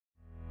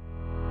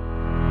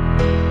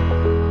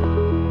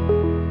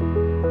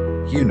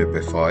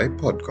Unipify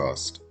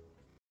podcast.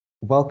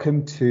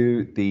 Welcome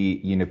to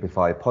the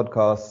Unipify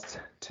podcast.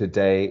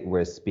 Today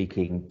we're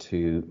speaking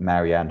to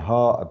Marianne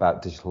Haar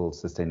about digital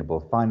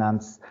sustainable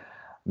finance.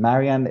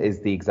 Marianne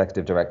is the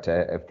Executive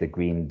Director of the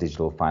Green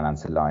Digital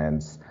Finance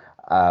Alliance.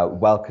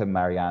 Welcome,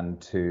 Marianne,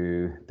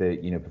 to the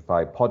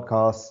Unipify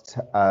podcast.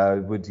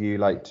 Would you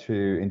like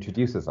to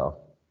introduce yourself?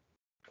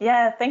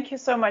 Yeah, thank you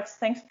so much.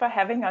 Thanks for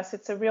having us.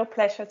 It's a real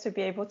pleasure to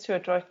be able to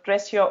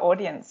address your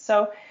audience.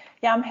 So,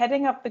 I'm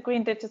heading up the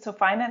Green Digital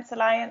Finance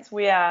Alliance.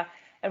 We are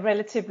a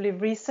relatively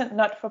recent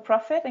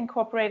not-for-profit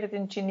incorporated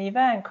in Geneva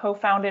and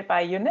co-founded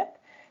by UNEP.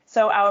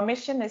 So our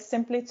mission is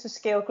simply to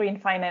scale green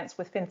finance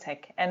with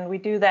fintech. And we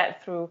do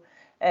that through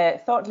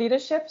thought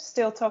leadership,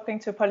 still talking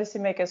to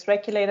policymakers,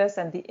 regulators,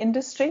 and the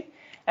industry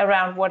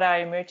around what are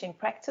emerging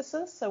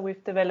practices. So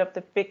we've developed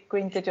a big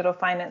green digital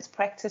finance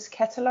practice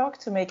catalog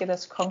to make it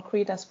as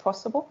concrete as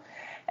possible.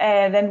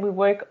 Then we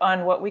work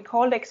on what we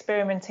call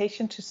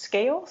experimentation to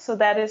scale. So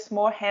that is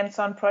more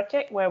hands-on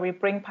project where we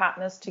bring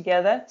partners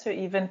together to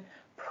even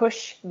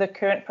push the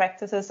current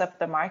practices of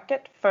the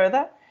market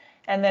further.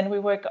 And then we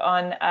work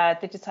on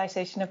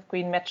digitization of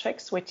green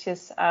metrics, which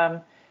is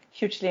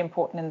hugely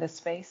important in this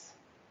space.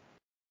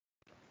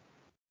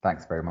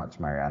 Thanks very much,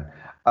 Marianne.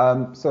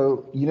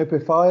 So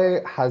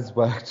Unipify has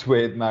worked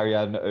with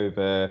Marianne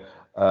over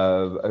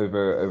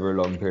a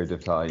long period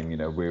of time.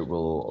 We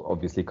will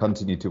obviously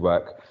continue to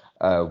work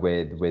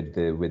with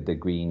the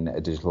Green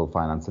Digital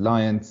Finance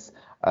Alliance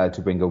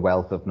to bring a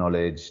wealth of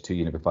knowledge to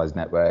Unipify's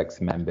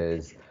networks,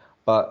 members.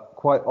 But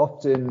quite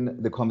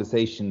often the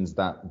conversations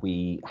that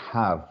we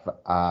have,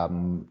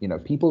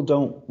 people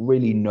don't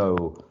really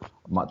know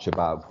much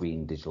about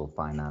green digital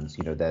finance.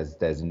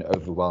 There's an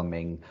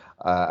overwhelming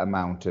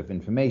amount of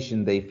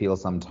information they feel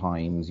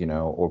sometimes,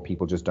 or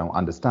people just don't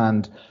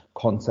understand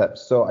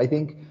concepts. So I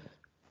think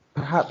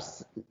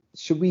perhaps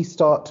should we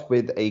start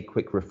with a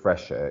quick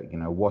refresher?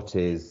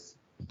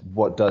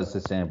 What does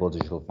sustainable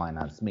digital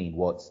finance mean?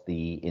 What's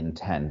the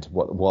intent?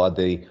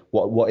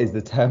 What is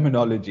the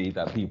terminology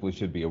that people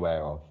should be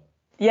aware of?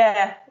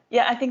 Yeah,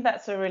 I think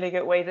that's a really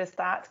good way to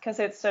start, because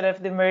it's sort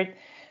of the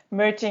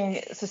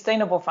merging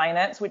sustainable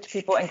finance,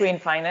 and green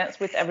finance,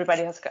 which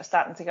everybody has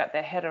starting to get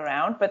their head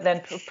around, but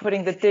then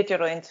putting the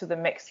digital into the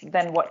mix.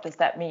 Then what does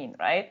that mean,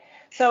 right?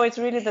 So it's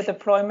really the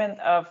deployment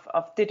of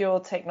digital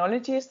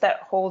technologies,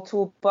 that whole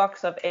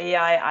toolbox of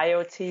AI,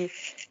 IoT,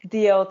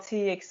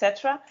 DLT,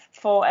 etc.,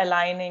 for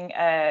aligning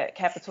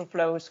capital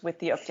flows with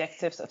the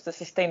objectives of the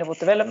Sustainable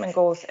Development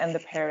Goals and the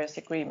Paris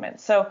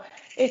Agreement. So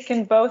it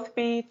can both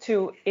be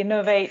to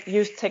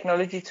use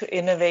technology to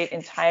innovate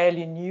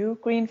entirely new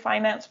green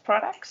finance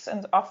products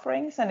and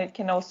offerings, and it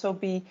can also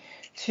be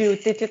to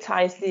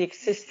digitize the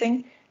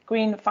existing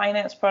green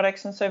finance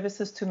products and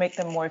services to make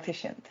them more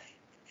efficient.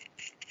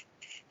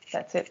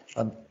 That's it.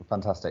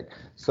 Fantastic.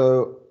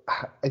 So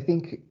I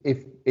think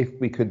if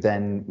we could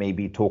then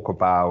maybe talk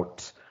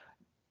about,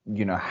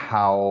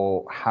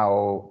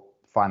 how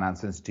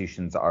finance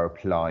institutions are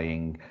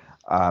applying,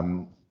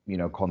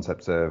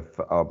 concepts of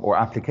or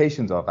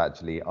applications of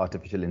actually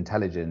artificial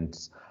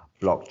intelligence,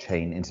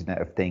 blockchain, Internet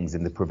of Things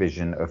in the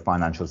provision of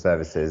financial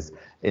services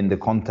in the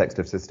context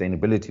of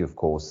sustainability, of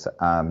course,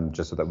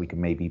 just so that we can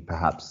maybe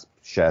perhaps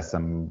share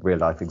some real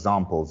life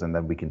examples, and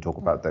then we can talk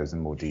about those in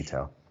more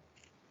detail.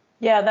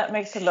 Yeah, that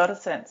makes a lot of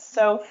sense.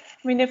 So,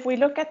 if we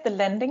look at the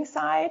lending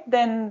side,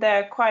 then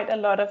there are quite a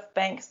lot of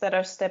banks that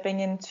are stepping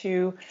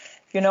into,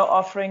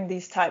 offering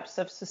these types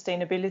of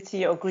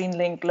sustainability or green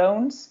linked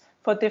loans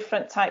for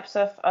different types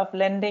of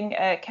lending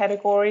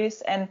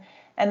categories. And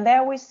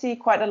there we see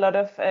quite a lot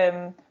of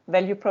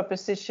value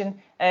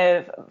proposition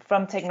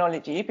from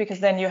technology, because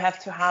then you have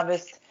to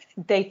harvest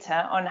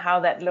data on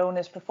how that loan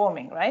is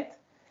performing, right?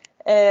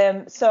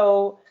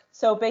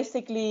 So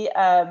basically,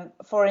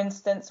 for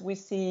instance, we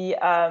see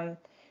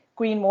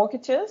green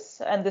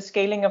mortgages and the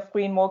scaling of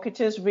green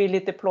mortgages really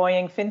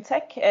deploying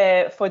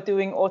fintech for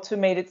doing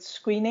automated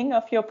screening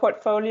of your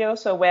portfolio.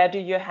 So where do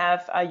you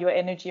have your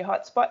energy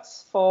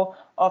hotspots for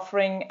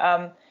offering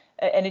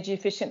energy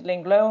efficient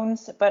linked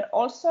loans? But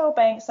also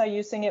banks are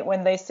using it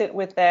when they sit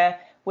with their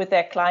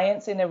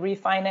clients in a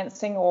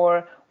refinancing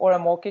or a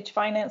mortgage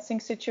financing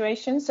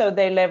situation. So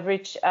they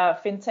leverage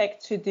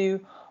fintech to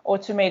do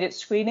automated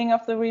screening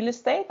of the real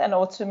estate and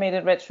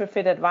automated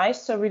retrofit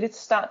advice. So really to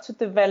start to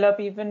develop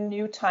even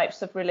new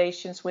types of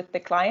relations with the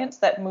clients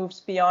that moves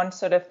beyond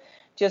sort of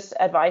just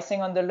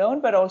advising on the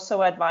loan, but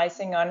also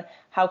advising on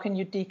how can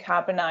you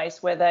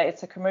decarbonize, whether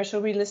it's a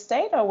commercial real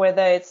estate or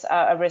whether it's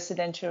a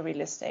residential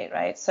real estate,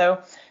 right? So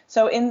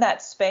in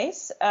that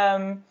space,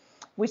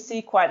 we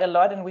see quite a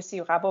lot, and we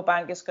see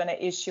Rabobank is going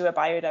to issue a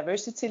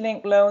biodiversity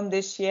linked loan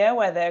this year,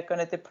 where they're going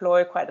to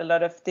deploy quite a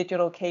lot of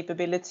digital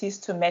capabilities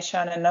to measure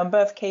on a number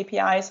of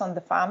KPIs on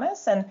the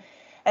farmers.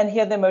 And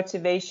here the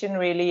motivation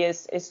really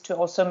is to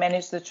also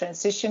manage the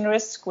transition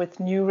risk with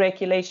new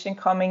regulation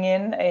coming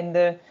in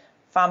the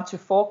Farm to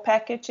Fork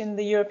package in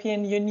the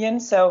European Union.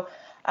 So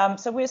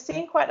we're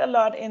seeing quite a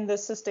lot in the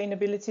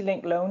sustainability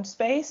linked loan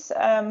space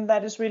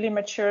that is really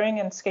maturing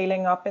and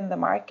scaling up in the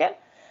market.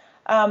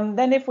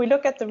 Then if we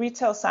look at the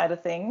retail side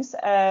of things,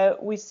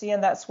 we see,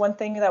 and that's one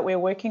thing that we're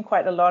working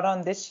quite a lot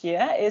on this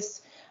year,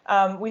 is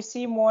we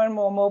see more and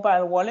more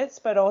mobile wallets,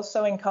 but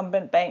also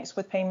incumbent banks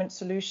with payment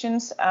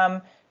solutions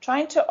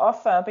trying to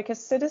offer,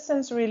 because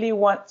citizens really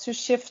want to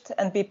shift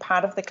and be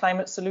part of the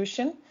climate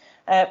solution.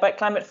 But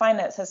climate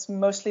finance has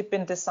mostly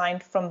been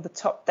designed from the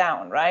top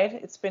down, right?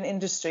 It's been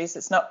industries,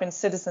 it's not been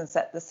citizens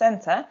at the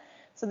center.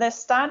 So they're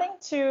starting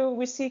to,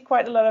 we see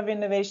quite a lot of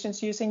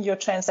innovations using your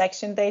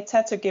transaction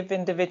data to give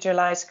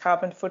individualized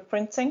carbon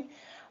footprinting.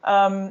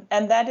 And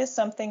that is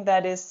something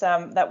that is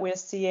that we're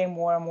seeing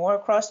more and more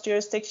across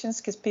jurisdictions,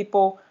 because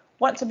people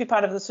want to be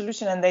part of the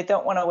solution and they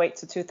don't want to wait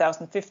to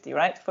 2050,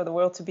 right, for the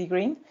world to be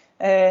green.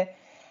 So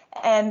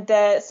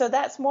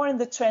that's more in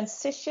the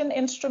transition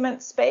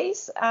instrument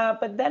space.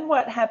 But then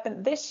what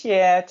happened this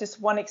year,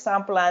 just one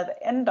example I'll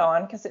end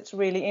on, because it's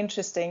really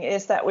interesting,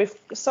 is that we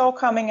saw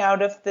coming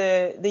out of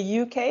the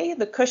UK,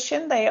 the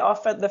Cushion, they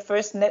offered the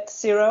first net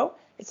zero.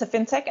 It's a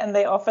fintech, and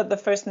they offered the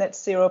first net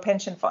zero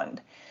pension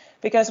fund.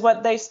 Because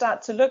what they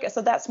start to look at,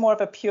 so that's more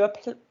of a pure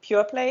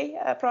play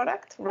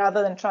product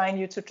rather than trying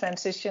you to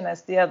transition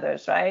as the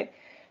others, right?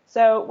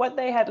 So what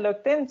they had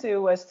looked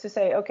into was to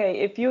say, okay,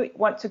 if you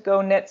want to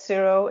go net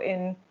zero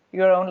in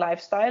your own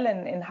lifestyle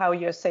and in how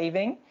you're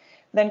saving,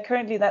 then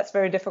currently that's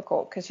very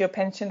difficult, because your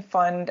pension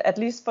fund, at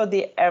least for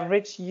the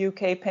average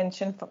UK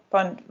pension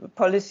fund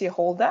policy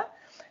holder,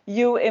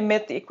 you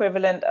emit the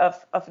equivalent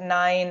of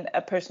 9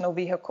 personal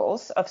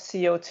vehicles of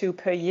CO2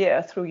 per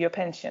year through your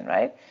pension,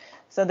 right?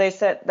 So they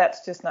said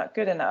that's just not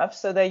good enough.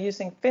 So they're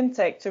using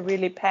fintech to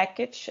really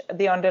package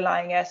the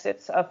underlying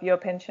assets of your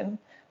pension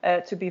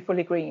to be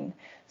fully green.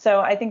 So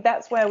I think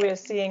that's where we're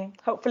seeing,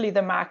 hopefully,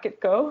 the market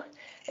go,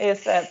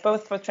 is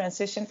both for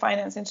transition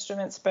finance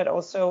instruments, but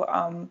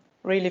also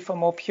really for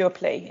more pure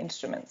play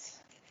instruments.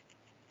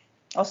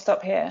 I'll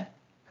stop here.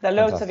 There are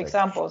loads Fantastic. of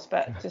examples,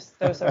 but just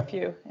those are a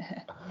few.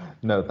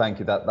 No, thank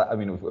you. That I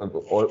mean,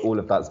 all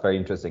of that's very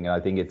interesting, and I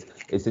think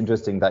it's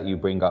interesting that you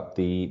bring up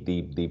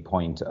the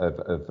point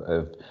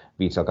of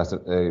retail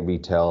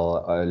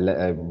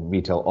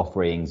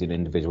offerings in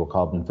individual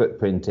carbon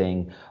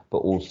footprinting, but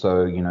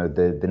also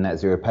the net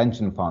zero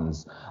pension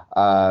funds.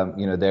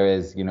 There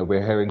is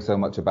we're hearing so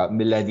much about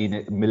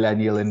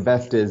millennial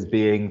investors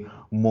being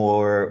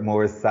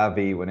more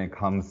savvy when it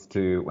comes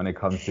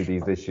to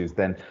these issues.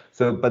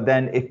 But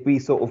then if we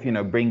sort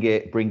of bring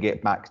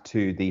it back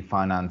to the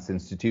finance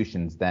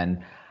institutions,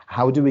 then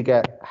how do we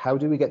get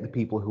the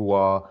people who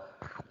are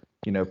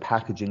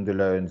packaging the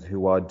loans,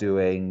 who are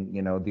doing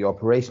the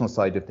operational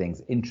side of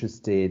things,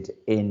 interested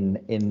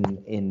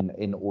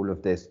in all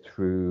of this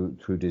through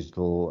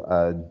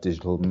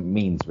digital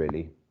means,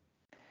 really?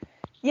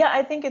 Yeah,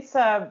 I think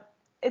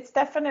it's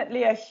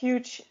definitely a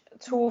huge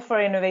tool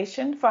for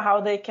innovation, for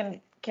how they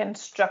can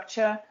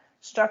structure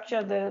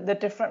the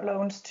different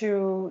loans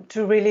to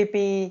really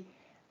be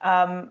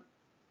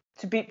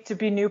to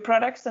be new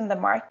products in the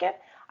market.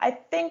 I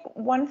think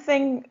one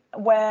thing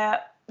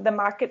where the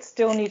market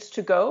still needs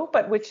to go,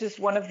 but which is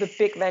one of the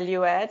big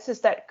value adds,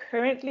 is that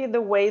currently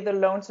the way the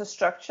loans are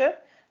structured,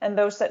 and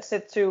those that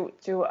sit to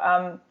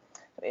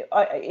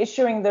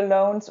issuing the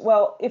loans,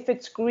 well, if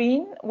it's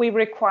green, we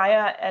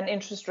require an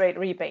interest rate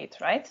rebate,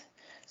 right?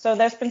 So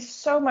there's been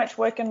so much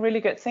work and really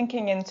good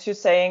thinking into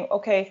saying,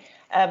 okay,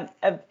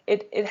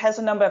 it has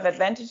a number of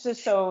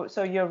advantages.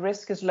 So your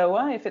risk is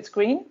lower if it's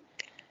green.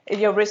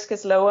 Your risk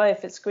is lower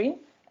if it's green.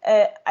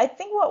 I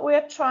think what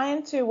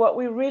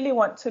we really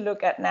want to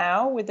look at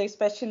now, with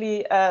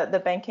especially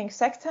the banking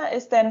sector,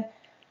 is then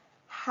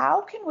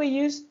how can we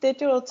use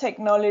digital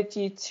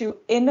technology to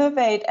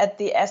innovate at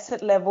the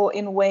asset level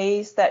in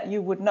ways that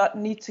you would not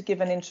need to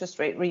give an interest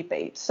rate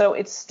rebate. So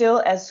it's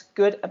still as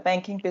good a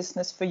banking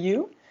business for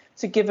you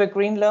to give a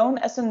green loan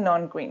as a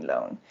non-green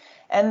loan.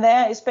 And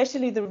there,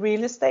 especially the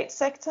real estate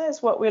sector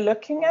is what we're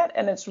looking at,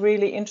 and it's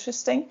really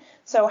interesting.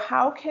 So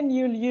how can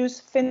you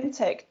use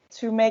fintech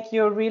to make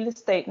your real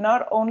estate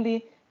not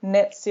only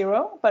net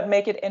zero, but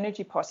make it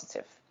energy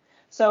positive?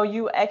 So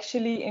you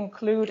actually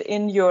include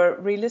in your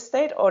real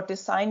estate or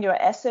design your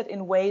asset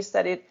in ways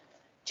that it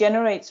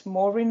generates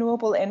more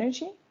renewable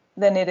energy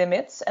than it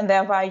emits, and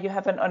thereby you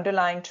have an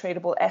underlying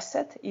tradable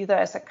asset, either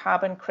as a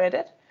carbon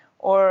credit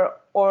or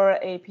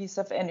a piece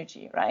of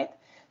energy, right?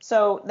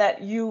 So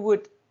that you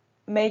would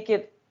make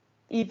it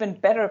even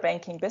better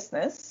banking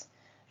business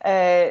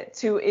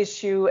to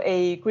issue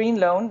a green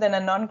loan than a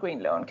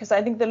non-green loan. Because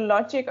I think the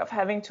logic of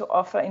having to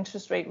offer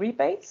interest rate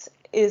rebates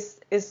is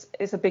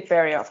a big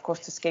barrier, of course,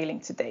 to scaling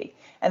today.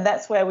 And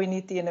that's where we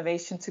need the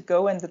innovation to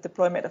go, and the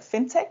deployment of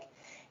fintech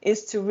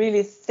is to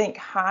really think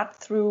hard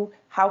through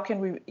how can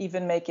we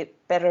even make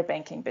it better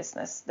banking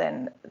business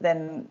than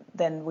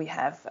we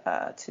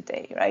have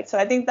today, right? So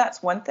I think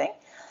that's one thing.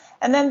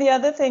 And then the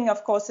other thing,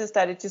 of course, is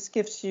that it just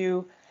gives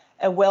you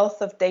a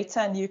wealth of data,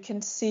 and you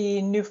can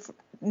see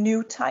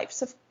new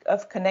types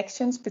of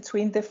connections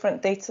between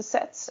different data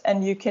sets,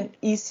 and you can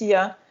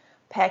easier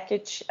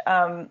package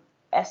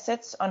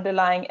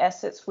underlying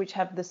assets which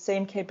have the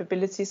same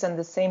capabilities and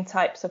the same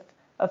types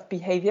of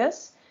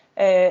behaviors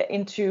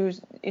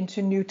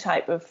into new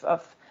type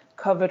of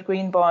covered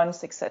green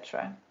bonds,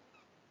 etc.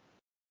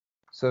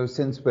 So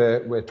since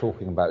we're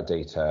talking about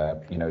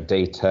data,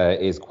 data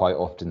is quite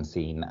often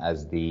seen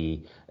as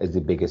the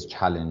biggest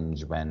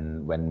challenge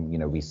when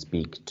we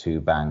speak to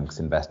banks,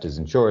 investors,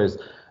 insurers.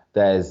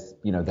 There's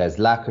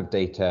lack of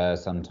data.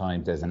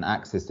 Sometimes there's an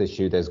access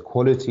issue. There's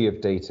quality of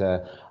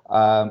data.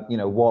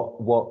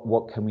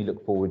 What can we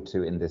look forward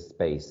to in this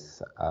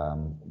space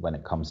when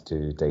it comes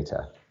to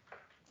data?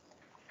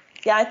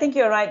 Yeah, I think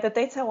you're right. The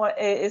data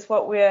is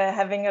what we're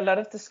having a lot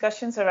of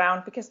discussions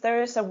around, because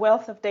there is a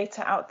wealth of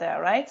data out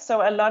there, right?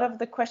 So a lot of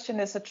the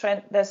question is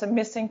there's a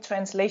missing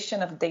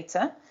translation of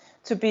data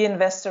to be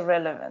investor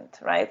relevant,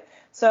 right?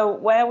 So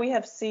where we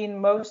have seen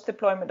most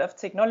deployment of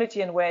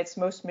technology and where it's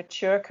most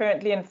mature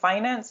currently in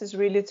finance is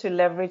really to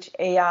leverage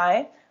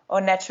AI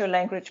or natural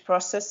language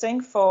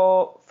processing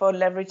for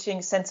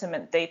leveraging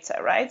sentiment data,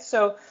 right?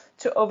 So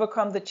to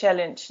overcome the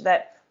challenge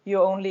that you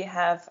only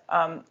have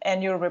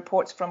annual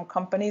reports from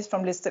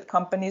listed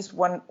companies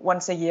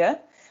once a year.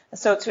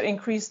 So to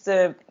increase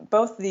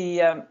both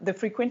the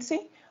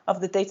frequency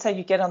of the data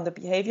you get on the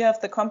behavior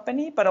of the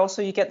company, but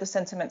also you get the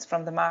sentiments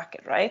from the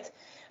market, right?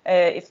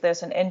 If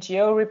there's an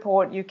NGO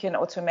report, you can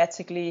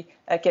automatically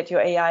get your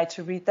AI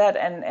to read that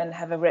and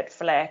have a red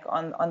flag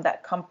on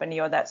that company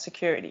or that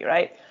security,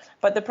 right?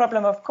 But the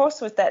problem, of course,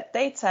 with that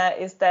data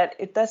is that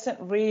it doesn't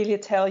really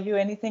tell you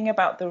anything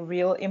about the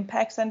real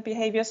impacts and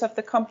behaviors of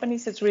the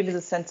companies. It's really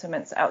the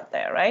sentiments out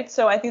there, right?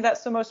 So I think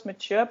that's the most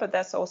mature, but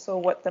that's also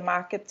what the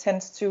market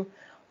tends to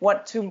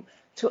want to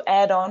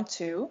add on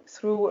to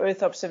through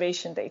Earth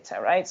observation data,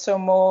 right? So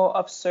more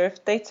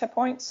observed data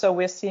points. So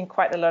we're seeing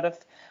quite a lot of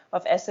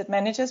asset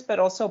managers, but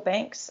also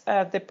banks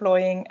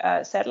deploying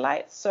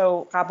satellites.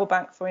 So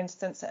Rabobank, for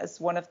instance,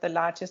 as one of the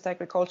largest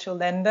agricultural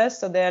lenders,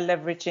 so they're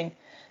leveraging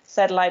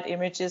satellite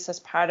images as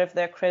part of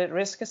their credit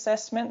risk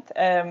assessment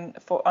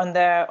on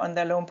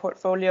their loan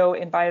portfolio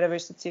in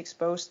biodiversity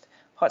exposed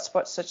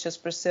hotspots such as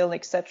Brazil,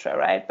 etc.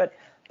 Right? But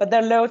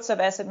there are loads of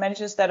asset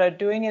managers that are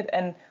doing it,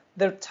 and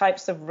the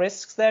types of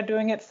risks they're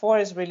doing it for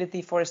is really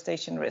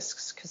deforestation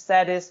risks, because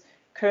that is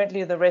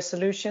currently the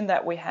resolution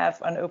that we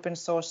have on open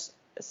source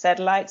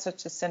satellites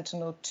such as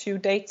Sentinel-2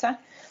 data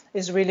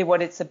is really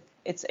what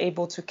it's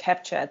able to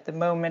capture at the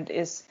moment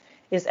is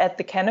at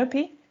the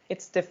canopy.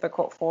 It's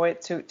difficult for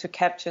it to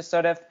capture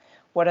sort of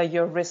what are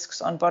your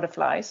risks on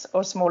butterflies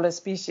or smaller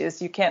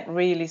species. You can't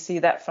really see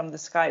that from the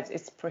skies.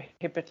 It's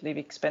prohibitively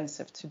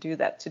expensive to do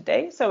that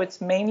today. So it's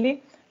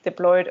mainly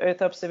deployed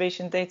Earth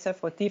observation data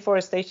for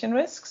deforestation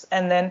risks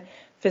and then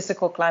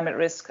physical climate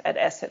risk at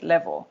asset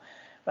level,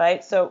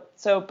 right?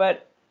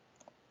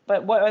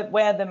 But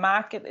where the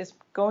market is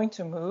going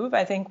to move,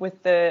 I think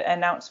with the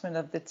announcement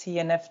of the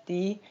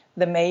TNFD,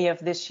 the May of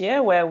this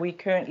year, where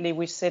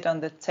we sit on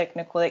the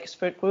technical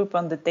expert group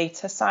on the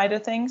data side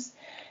of things,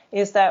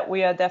 is that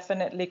we are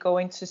definitely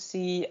going to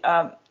see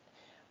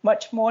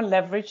much more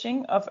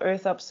leveraging of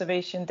Earth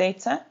observation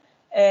data,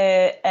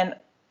 and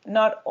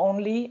not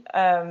only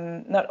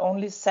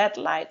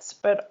satellites,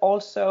 but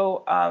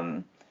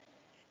also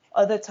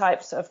other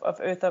types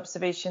of Earth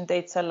observation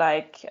data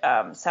like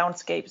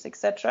soundscapes,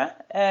 etc.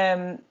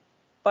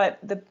 But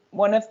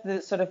one of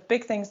the sort of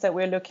big things that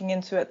we're looking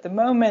into at the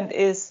moment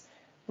is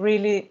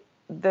really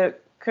the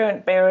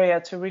current barrier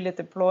to really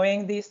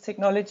deploying these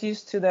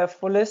technologies to their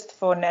fullest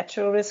for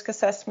natural risk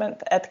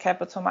assessment at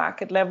capital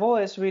market level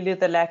is really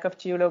the lack of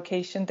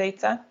geolocation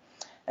data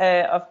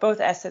of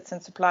both assets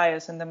and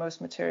suppliers in the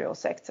most material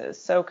sectors.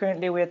 So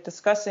currently we're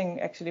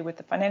discussing actually with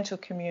the financial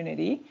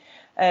community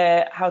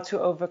how to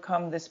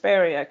overcome this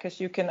barrier, because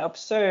you can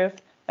observe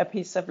a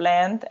piece of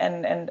land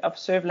and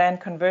observe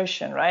land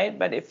conversion, right?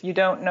 But if you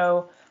don't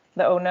know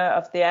the owner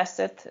of the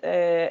asset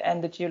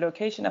and the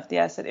geolocation of the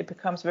asset, it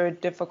becomes very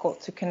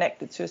difficult to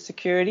connect it to a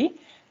security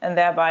and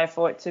thereby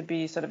for it to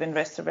be sort of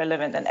investor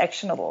relevant and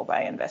actionable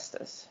by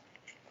investors.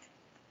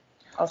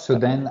 So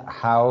then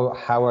how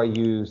are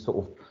you sort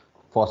of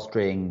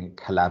fostering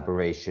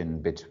collaboration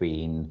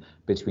between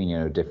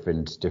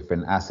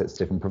different assets,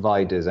 different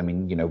providers? I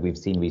mean, we've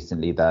seen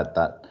recently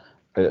that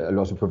a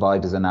lot of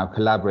providers are now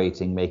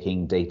collaborating,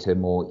 making data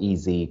more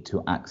easy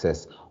to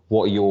access.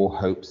 What are your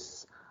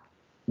hopes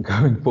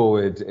going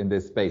forward in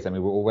this space? I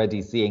mean, we're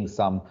already seeing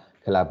some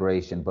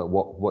collaboration, but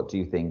what do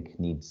you think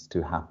needs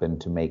to happen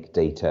to make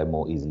data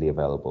more easily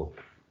available?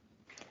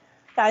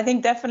 I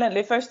think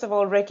definitely, first of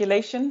all,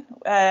 regulation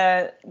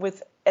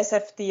with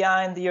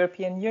SFDR in the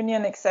European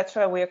Union,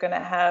 etc. We are going to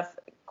have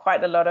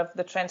quite a lot of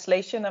the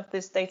translation of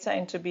this data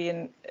into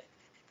being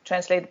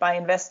translated by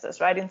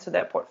investors right into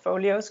their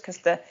portfolios, because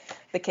the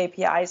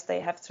KPIs they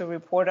have to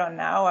report on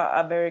now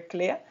are very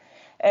clear.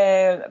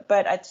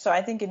 So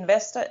I think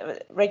investor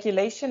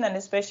regulation, and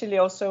especially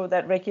also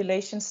that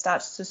regulation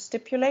starts to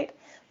stipulate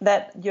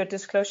that your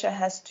disclosure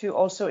has to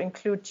also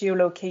include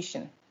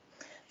geolocation.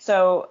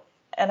 So,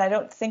 and I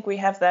don't think we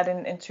have that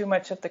in too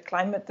much of the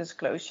climate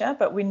disclosure,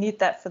 but we need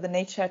that for the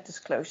nature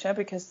disclosure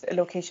because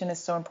location is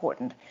so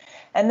important.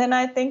 And then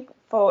I think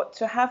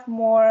to have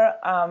more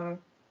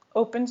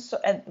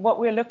and what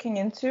we're looking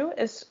into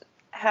is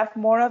have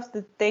more of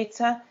the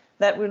data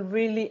that will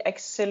really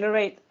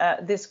accelerate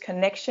this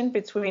connection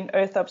between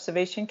Earth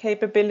observation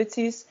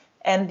capabilities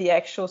and the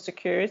actual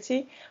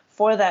security.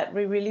 For that,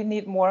 we really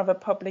need more of a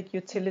public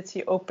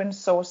utility, open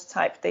source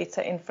type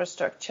data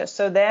infrastructure.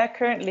 So there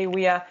currently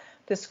we are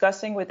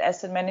discussing with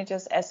asset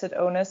managers, asset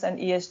owners, and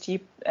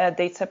ESG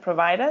data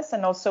providers,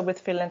 and also with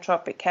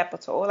philanthropic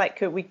capital. Like,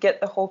 could we get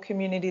the whole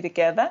community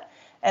together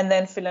and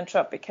then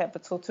philanthropic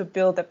capital to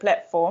build a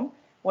platform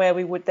where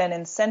we would then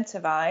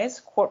incentivize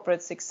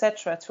corporates,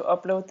 etc., to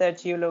upload their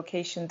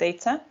geolocation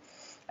data.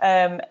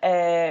 And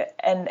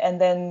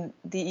then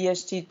the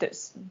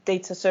ESG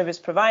data service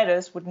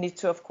providers would need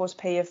to, of course,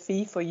 pay a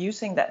fee for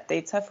using that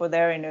data for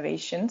their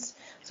innovations.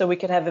 So we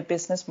could have a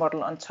business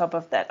model on top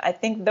of that. I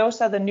think those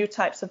are the new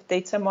types of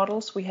data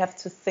models we have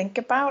to think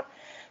about.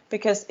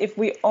 Because if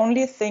we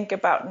only think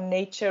about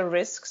nature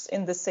risks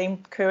in the same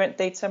current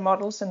data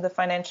models in the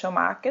financial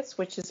markets,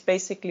 which is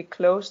basically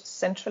closed,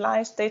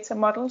 centralized data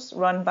models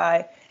run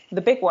by the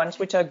big ones,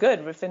 which are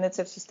good,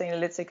 Refinitiv,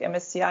 Sustainalytics,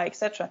 MSCI,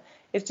 etc.,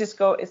 it's just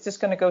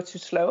going to go too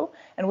slow,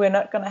 and we're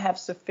not going to have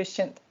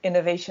sufficient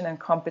innovation and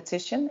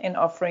competition in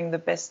offering the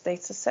best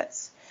data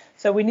sets.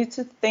 So we need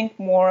to think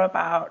more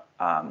about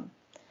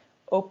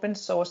open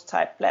source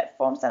type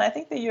platforms, and I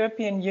think the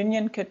European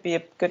Union could be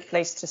a good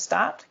place to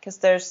start, because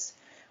there's,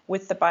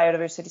 with the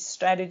biodiversity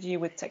strategy,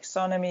 with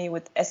taxonomy,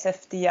 with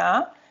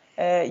SFDR,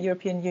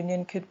 European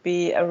Union could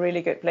be a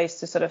really good place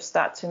to sort of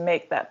start to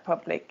make that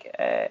public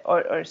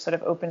or sort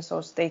of open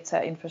source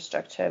data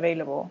infrastructure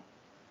available.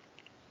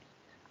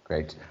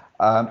 Great.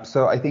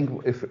 So I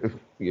think if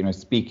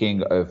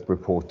speaking of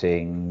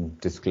reporting,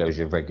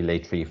 disclosure,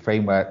 regulatory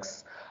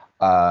frameworks,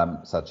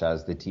 such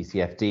as the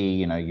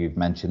TCFD, you've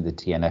mentioned the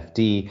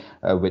TNFD,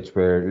 which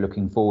we're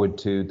looking forward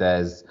to.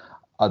 There's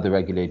other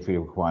regulatory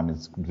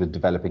requirements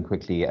developing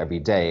quickly every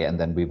day, and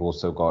then we've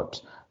also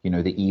got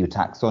the EU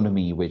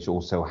taxonomy, which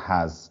also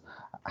has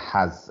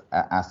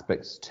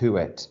aspects to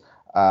it,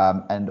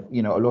 and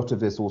a lot of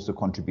this also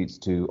contributes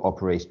to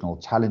operational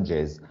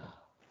challenges.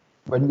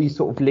 When we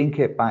sort of link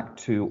it back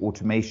to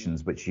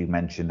automations, which you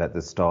mentioned at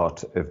the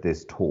start of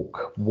this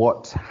talk,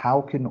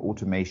 how can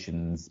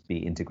automations be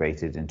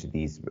integrated into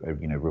these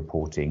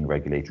reporting,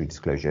 regulatory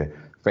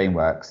disclosure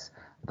frameworks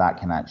that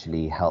can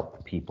actually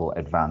help people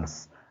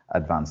advance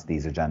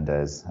these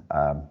agendas?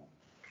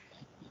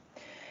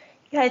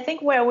 Yeah, I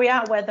think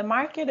where the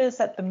market is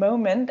at the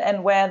moment,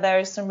 and where there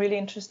is some really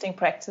interesting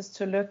practice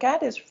to look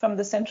at, is from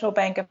the Central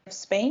Bank of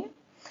Spain.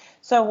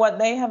 So what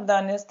they have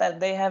done is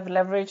that they have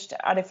leveraged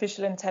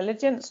artificial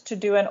intelligence to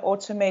do an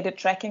automated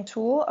tracking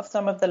tool of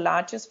some of the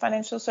largest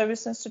financial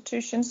service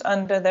institutions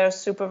under their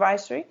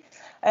supervisory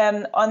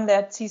on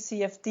their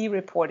TCFD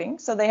reporting.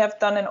 So they have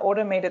done an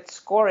automated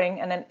scoring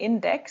and an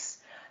index.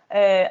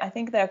 I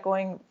think they're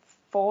going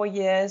 4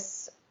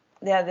 years.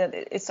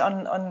 It's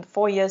on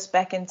 4 years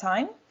back in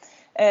time.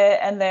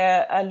 And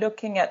they're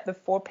looking at the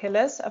 4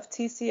 pillars of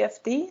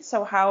TCFD.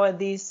 So how are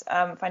these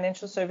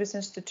financial service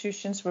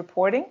institutions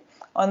reporting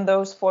on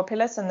those 4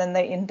 pillars, and then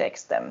they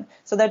index them.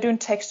 So they're doing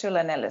textual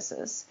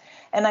analysis.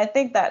 And I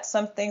think that's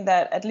something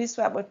that, at least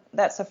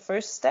that's a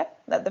first step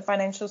that the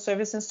financial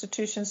service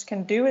institutions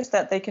can do, is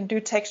that they can do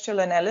textual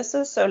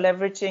analysis, so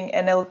leveraging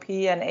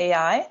NLP and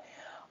AI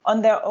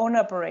on their own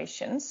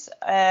operations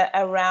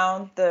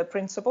around the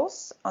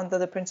principles, under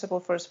the principle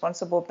for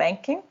responsible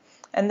banking,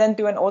 and then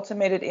do an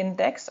automated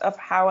index of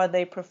how are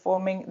they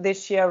performing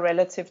this year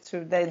relative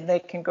to,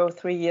 they can go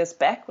 3 years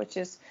back,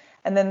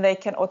 and then they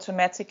can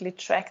automatically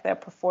track their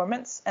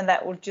performance, and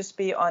that will just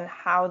be on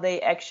how they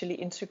actually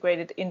integrate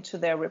it into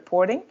their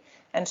reporting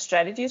and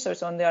strategy. So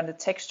it's only on the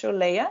textual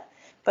layer,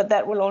 but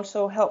that will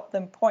also help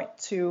them point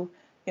to,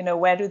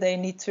 where do they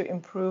need to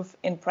improve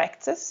in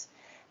practice.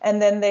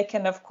 And then they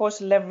can, of course,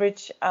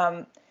 leverage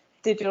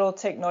digital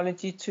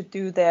technology to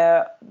do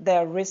their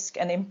risk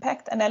and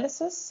impact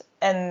analysis.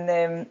 And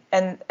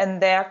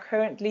there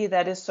currently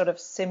that is sort of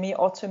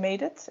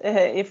semi-automated.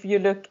 If you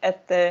look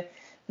at the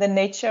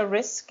nature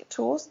risk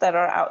tools that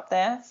are out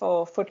there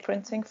for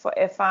footprinting for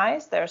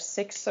FIs, there are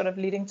 6 sort of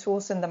leading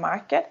tools in the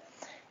market.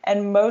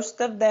 And most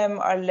of them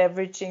are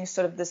leveraging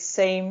sort of the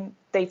same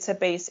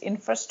database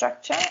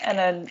infrastructure.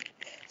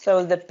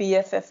 So the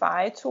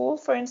BFFI tool,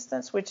 for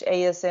instance, which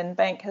ASN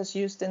Bank has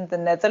used in the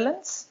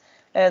Netherlands,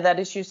 that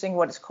is using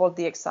what is called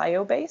the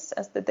XIO base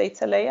as the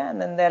data layer.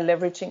 And then they're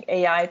leveraging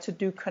AI to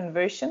do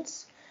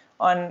conversions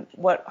on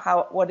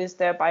what is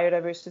their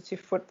biodiversity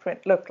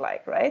footprint look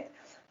like, right?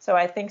 So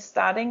I think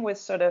starting with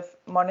sort of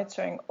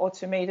monitoring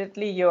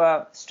automatedly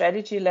your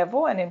strategy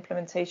level and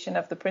implementation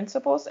of the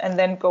principles, and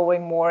then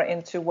going more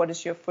into what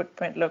does your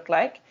footprint look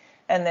like,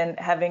 and then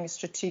having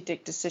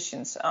strategic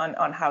decisions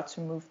on how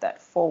to move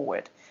that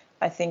forward,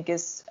 I think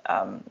is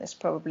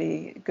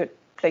probably good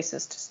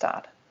places to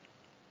start.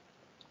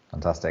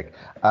 Fantastic.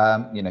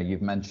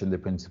 You've mentioned the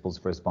principles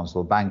for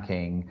responsible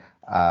banking,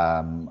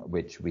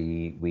 which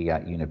we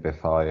at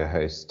UNIPIFI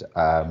host,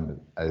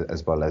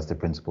 as well as the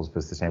principles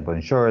for sustainable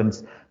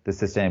insurance, the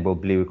sustainable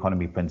blue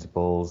economy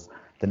principles,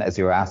 the Net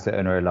Zero Asset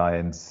Owner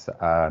Alliance.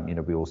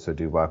 We also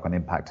do work on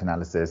impact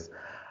analysis.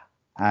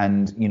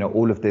 And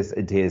all of this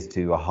adheres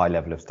to a high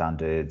level of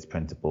standards,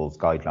 principles,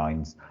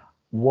 guidelines.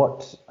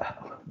 What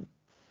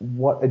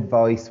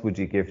advice would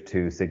you give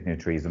to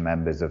signatories or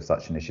members of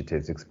such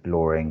initiatives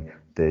exploring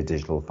the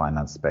digital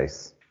finance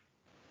space?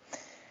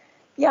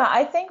 Yeah,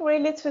 I think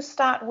really to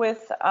start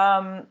with,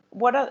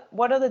 what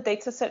are the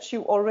data sets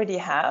you already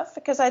have?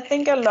 Because I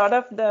think a lot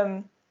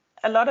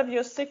of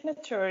your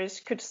signatories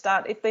could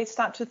start, if they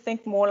start to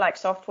think more like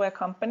software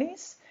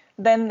companies,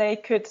 then they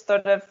could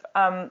sort of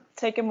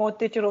take a more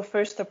digital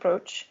first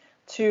approach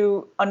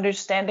to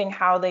understanding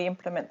how they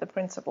implement the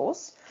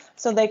principles.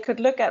 So they could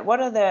look at what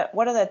are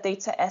the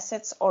data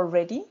assets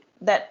already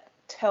that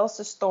tells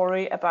a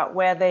story about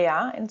where they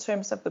are in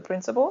terms of the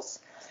principles.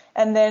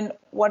 And then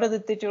what are the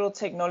digital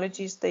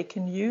technologies they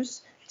can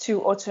use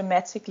to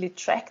automatically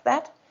track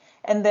that?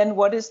 And then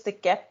what is the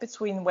gap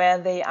between where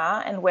they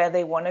are and where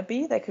they want to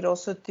be? They could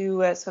also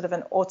do a sort of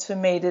an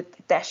automated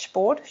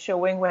dashboard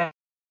showing where.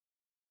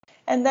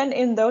 And then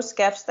in those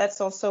gaps,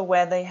 that's also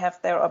where they have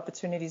their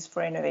opportunities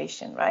for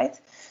innovation, right?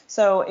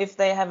 So if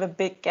they have a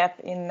big gap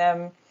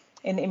in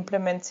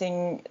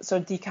implementing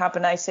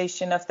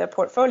decarbonization of their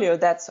portfolio,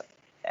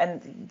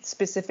 and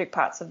specific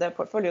parts of their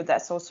portfolio,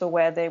 that's also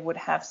where they would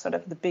have sort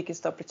of the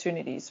biggest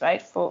opportunities,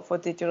 right, for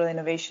digital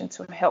innovation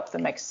to help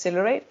them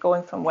accelerate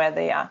going from where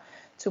they are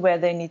to where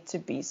they need to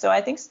be. So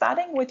I think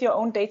starting with your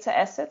own data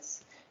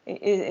assets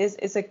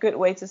is a good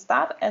way to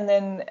start, and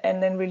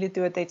then really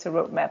do a data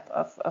roadmap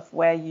of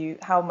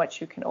how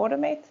much you can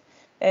automate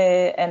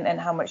and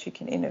how much you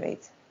can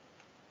innovate.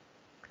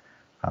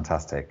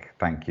 Fantastic.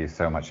 Thank you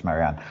so much,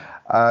 Marianne.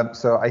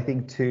 So I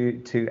think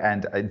to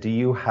end, do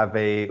you have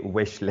a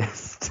wish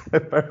list,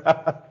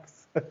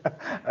 perhaps,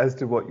 as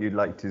to what you'd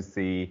like to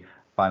see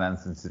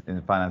finance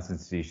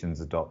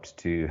institutions adopt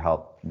to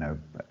help,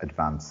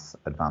 advance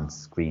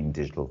green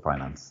digital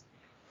finance?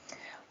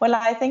 Well,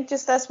 I think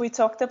just as we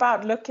talked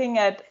about, looking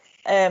at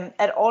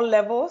all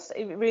levels,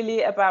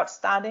 really about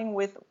starting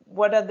with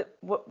what are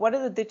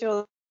the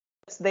digital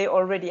they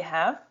already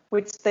have,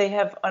 which they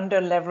have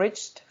under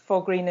leveraged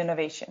for green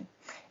innovation.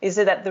 Is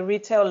it at the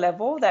retail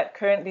level that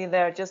currently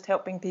they're just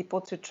helping people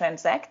to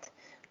transact,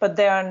 but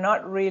they are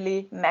not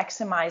really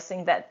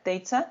maximizing that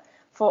data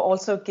for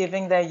also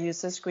giving their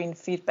users green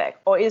feedback?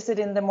 Or is it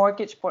in the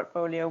mortgage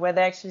portfolio where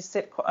they actually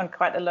sit on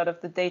quite a lot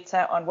of the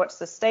data on what's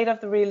the state of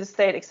the real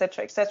estate, et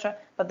cetera,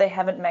 but they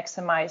haven't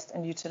maximized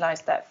and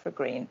utilized that for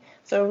green?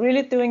 So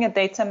really doing a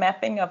data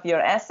mapping of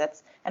your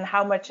assets and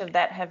how much of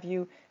that have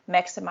you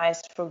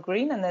maximized for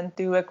green, and then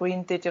do a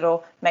green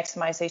digital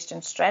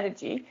maximization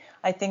strategy.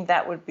 I think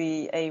that would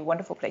be a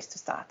wonderful place to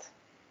start.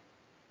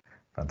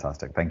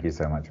 Fantastic. Thank you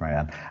so much,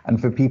 Marianne. And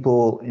for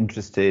people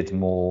interested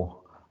more,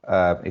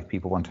 if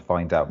people want to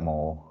find out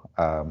more,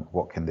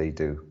 what can they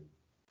do?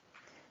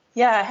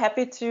 Yeah,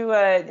 happy to.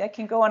 I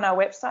can go on our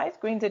website,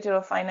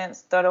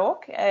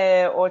 greendigitalfinance.org,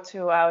 or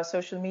to our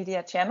social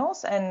media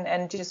channels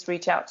and just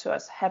reach out to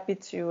us. Happy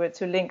to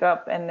link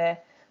up and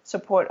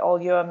support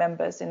all your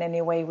members in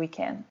any way we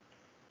can.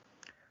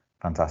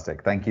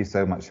 Fantastic. Thank you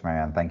so much,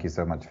 Marianne. Thank you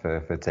so much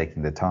for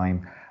taking the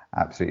time.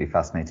 Absolutely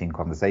fascinating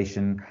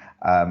conversation.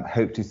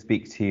 Hope to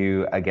speak to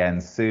you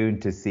again soon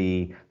to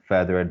see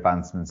further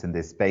advancements in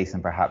this space,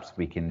 and perhaps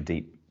we can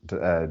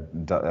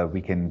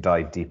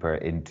dive deeper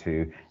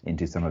into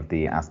some of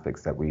the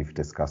aspects that we've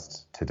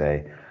discussed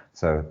today.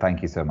 So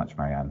thank you so much,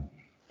 Marianne.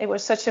 It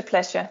was such a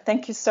pleasure.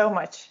 Thank you so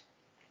much.